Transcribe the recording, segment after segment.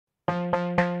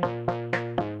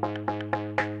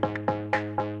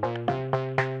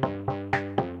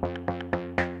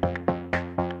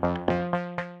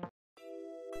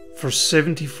For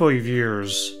 75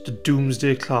 years, the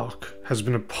doomsday clock has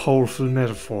been a powerful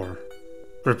metaphor,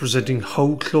 representing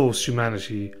how close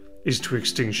humanity is to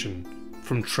extinction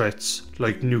from threats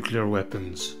like nuclear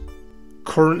weapons.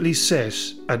 Currently set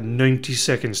at 90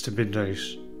 seconds to midnight,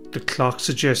 the clock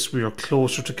suggests we are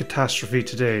closer to catastrophe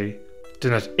today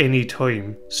than at any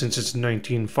time since its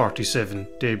 1947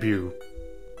 debut.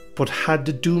 But had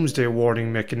the doomsday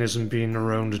warning mechanism been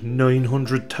around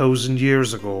 900,000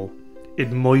 years ago, it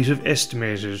might have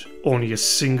estimated only a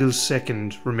single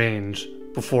second remained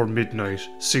before midnight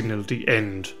signalled the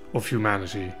end of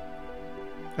humanity.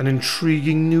 An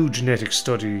intriguing new genetic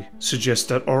study suggests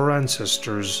that our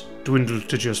ancestors dwindled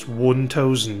to just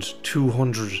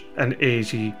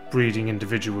 1,280 breeding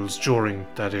individuals during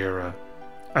that era,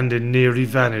 and they nearly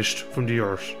vanished from the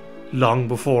earth long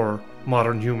before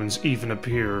modern humans even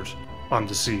appeared on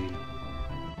the scene.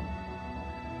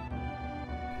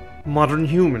 Modern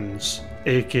humans,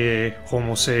 aka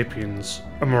Homo sapiens,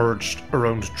 emerged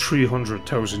around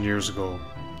 300,000 years ago,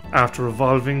 after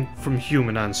evolving from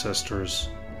human ancestors.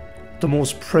 The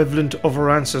most prevalent of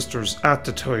our ancestors at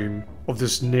the time of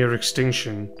this near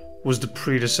extinction was the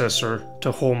predecessor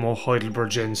to Homo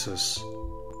heidelbergensis.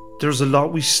 There's a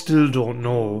lot we still don't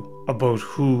know about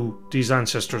who these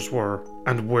ancestors were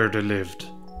and where they lived.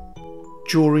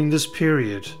 During this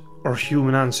period, our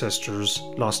human ancestors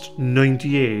lost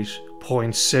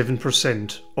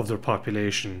 98.7% of their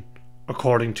population,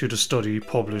 according to the study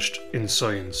published in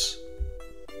Science.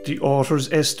 The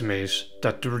authors estimate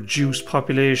that the reduced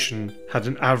population had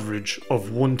an average of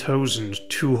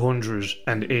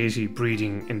 1,280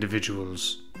 breeding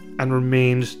individuals, and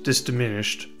remained this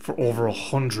diminished for over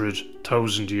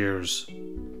 100,000 years.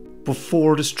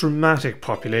 Before this dramatic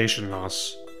population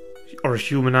loss, our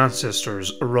human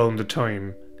ancestors around the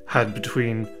time had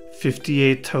between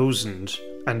 58,000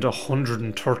 and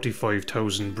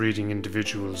 135,000 breeding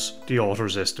individuals, the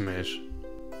authors estimate.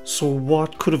 So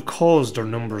what could have caused their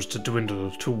numbers to dwindle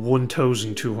to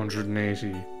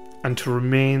 1,280 and to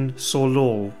remain so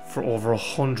low for over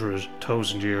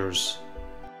 100,000 years?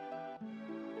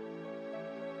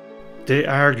 They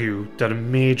argue that a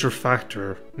major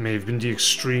factor may have been the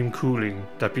extreme cooling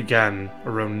that began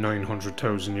around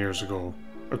 900,000 years ago,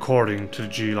 according to the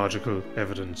geological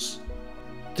evidence.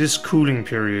 This cooling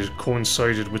period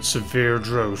coincided with severe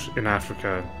drought in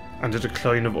Africa and the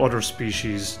decline of other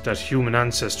species that human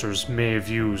ancestors may have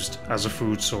used as a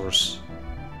food source.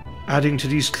 Adding to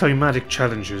these climatic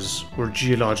challenges were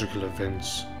geological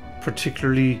events,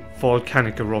 particularly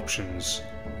volcanic eruptions,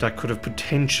 that could have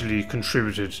potentially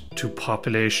contributed to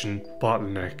population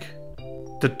bottleneck.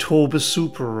 The Toba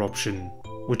supereruption,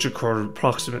 which occurred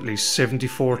approximately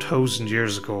 74,000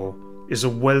 years ago, is a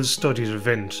well-studied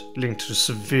event linked to a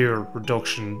severe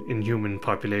reduction in human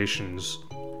populations.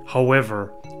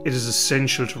 However, it is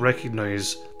essential to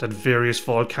recognise that various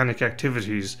volcanic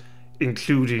activities,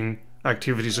 including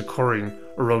activities occurring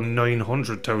around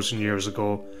 900,000 years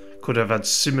ago, could have had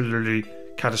similarly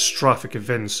catastrophic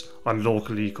events on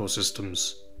local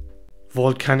ecosystems.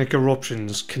 Volcanic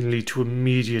eruptions can lead to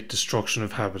immediate destruction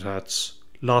of habitats,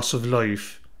 loss of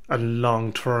life, and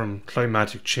long-term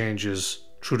climatic changes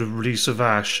through the release of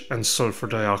ash and sulfur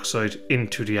dioxide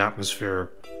into the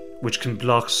atmosphere, which can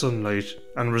block sunlight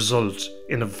and result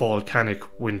in a volcanic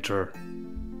winter.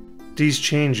 These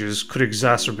changes could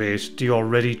exacerbate the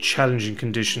already challenging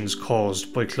conditions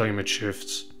caused by climate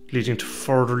shifts, leading to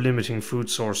further limiting food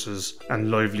sources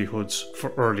and livelihoods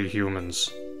for early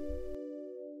humans.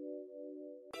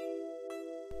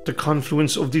 The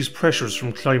confluence of these pressures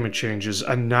from climate changes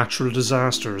and natural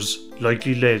disasters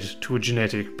likely led to a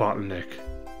genetic bottleneck.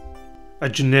 A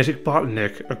genetic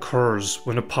bottleneck occurs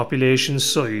when a population's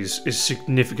size is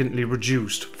significantly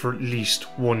reduced for at least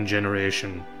one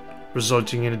generation,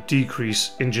 resulting in a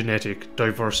decrease in genetic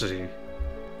diversity.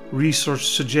 Research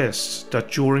suggests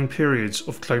that during periods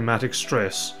of climatic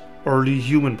stress, early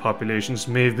human populations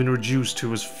may have been reduced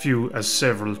to as few as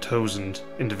several thousand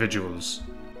individuals.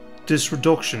 This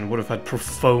reduction would have had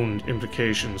profound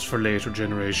implications for later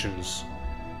generations.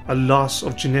 A loss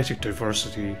of genetic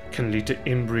diversity can lead to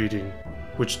inbreeding,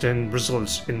 which then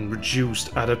results in reduced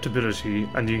adaptability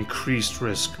and the increased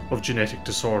risk of genetic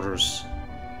disorders.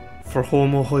 For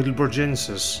Homo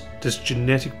heidelbergensis, this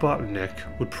genetic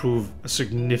bottleneck would prove a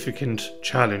significant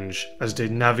challenge as they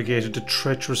navigated the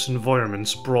treacherous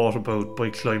environments brought about by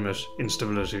climate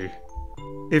instability.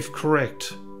 If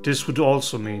correct, this would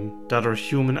also mean that our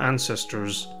human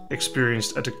ancestors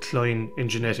experienced a decline in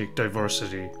genetic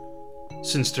diversity,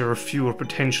 since there are fewer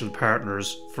potential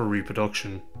partners for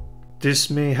reproduction.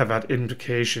 This may have had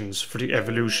implications for the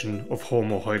evolution of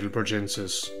Homo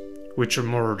heidelbergensis, which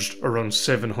emerged around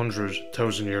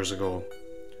 700,000 years ago.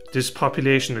 This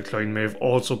population decline may have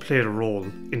also played a role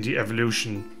in the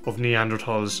evolution of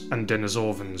Neanderthals and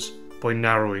Denisovans by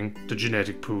narrowing the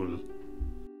genetic pool.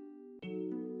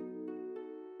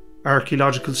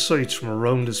 Archaeological sites from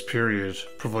around this period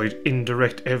provide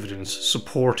indirect evidence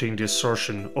supporting the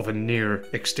assertion of a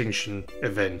near-extinction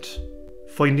event.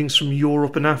 Findings from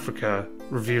Europe and Africa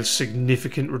reveal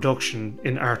significant reduction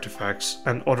in artifacts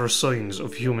and other signs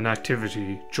of human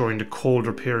activity during the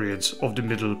colder periods of the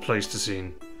Middle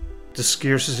Pleistocene. The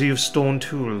scarcity of stone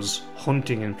tools,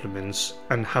 hunting implements,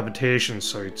 and habitation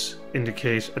sites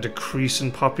indicate a decrease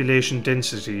in population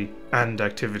density and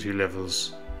activity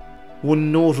levels.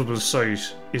 One notable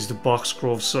site is the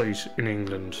Boxgrove site in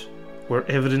England, where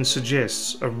evidence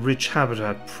suggests a rich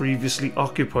habitat previously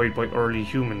occupied by early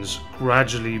humans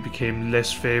gradually became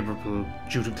less favourable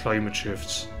due to climate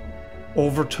shifts.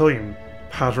 Over time,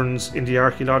 patterns in the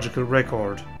archaeological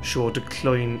record show a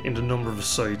decline in the number of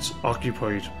sites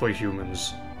occupied by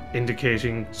humans,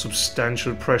 indicating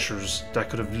substantial pressures that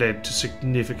could have led to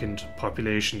significant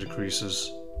population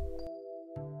decreases.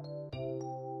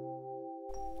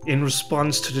 In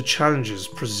response to the challenges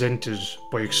presented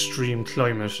by extreme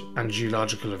climate and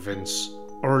geological events,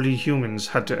 early humans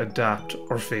had to adapt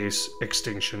or face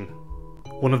extinction.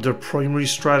 One of their primary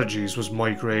strategies was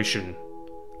migration.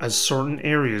 As certain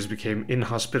areas became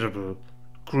inhospitable,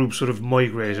 groups would have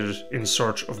migrated in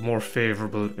search of more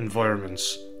favourable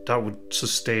environments that would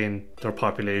sustain their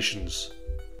populations.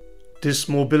 This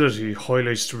mobility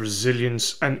highlights the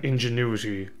resilience and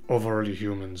ingenuity of early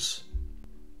humans.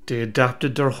 They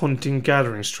adapted their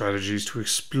hunting-gathering strategies to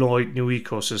exploit new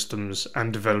ecosystems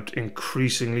and developed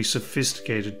increasingly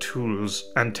sophisticated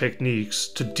tools and techniques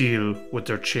to deal with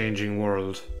their changing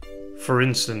world. For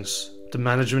instance, the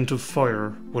management of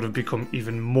fire would have become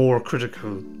even more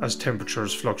critical as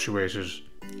temperatures fluctuated,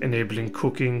 enabling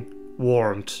cooking,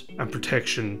 warmth, and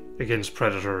protection against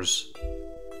predators.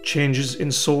 Changes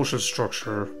in social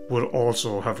structure would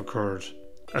also have occurred,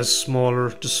 as smaller,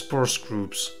 dispersed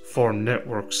groups form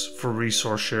networks for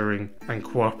resource sharing and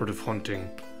cooperative hunting,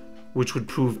 which would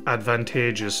prove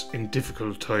advantageous in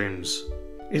difficult times.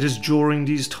 It is during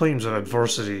these times of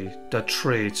adversity that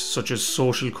traits such as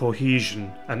social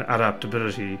cohesion and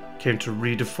adaptability came to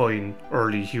redefine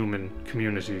early human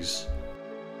communities.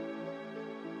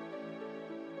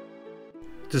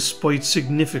 Despite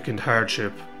significant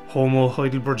hardship, Homo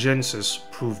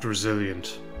heidelbergensis proved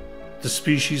resilient. The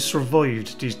species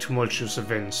survived these tumultuous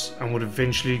events and would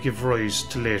eventually give rise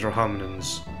to later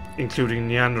hominins, including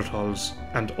Neanderthals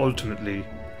and ultimately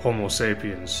Homo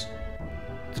sapiens.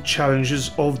 The challenges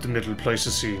of the Middle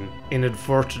Pleistocene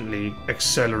inadvertently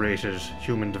accelerated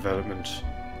human development.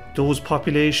 Those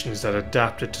populations that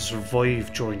adapted to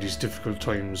survive during these difficult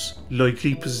times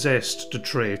likely possessed the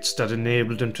traits that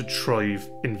enabled them to thrive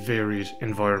in varied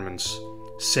environments,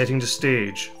 setting the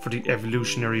stage for the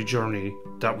evolutionary journey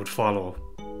that would follow.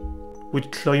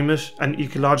 With climate and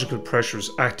ecological pressures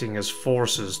acting as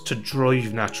forces to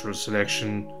drive natural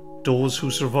selection, those who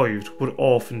survived would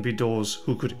often be those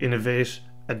who could innovate,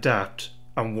 adapt,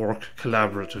 and work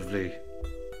collaboratively.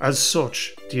 As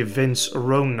such, the events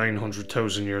around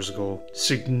 900,000 years ago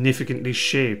significantly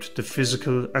shaped the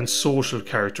physical and social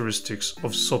characteristics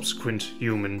of subsequent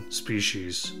human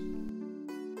species.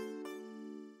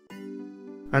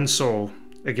 And so,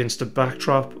 against the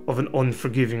backdrop of an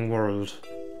unforgiving world,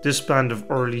 this band of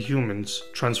early humans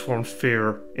transformed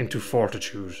fear into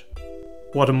fortitude.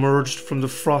 What emerged from the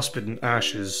frostbitten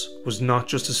ashes was not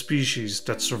just a species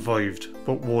that survived,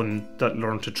 but one that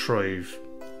learned to thrive,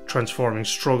 transforming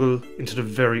struggle into the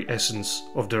very essence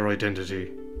of their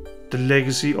identity. The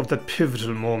legacy of that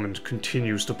pivotal moment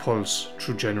continues to pulse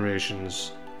through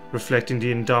generations, reflecting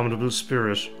the indomitable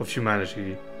spirit of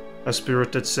humanity, a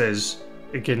spirit that says,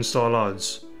 against all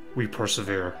odds, we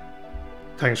persevere.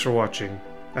 Thanks for watching,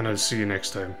 and I'll see you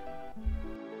next time.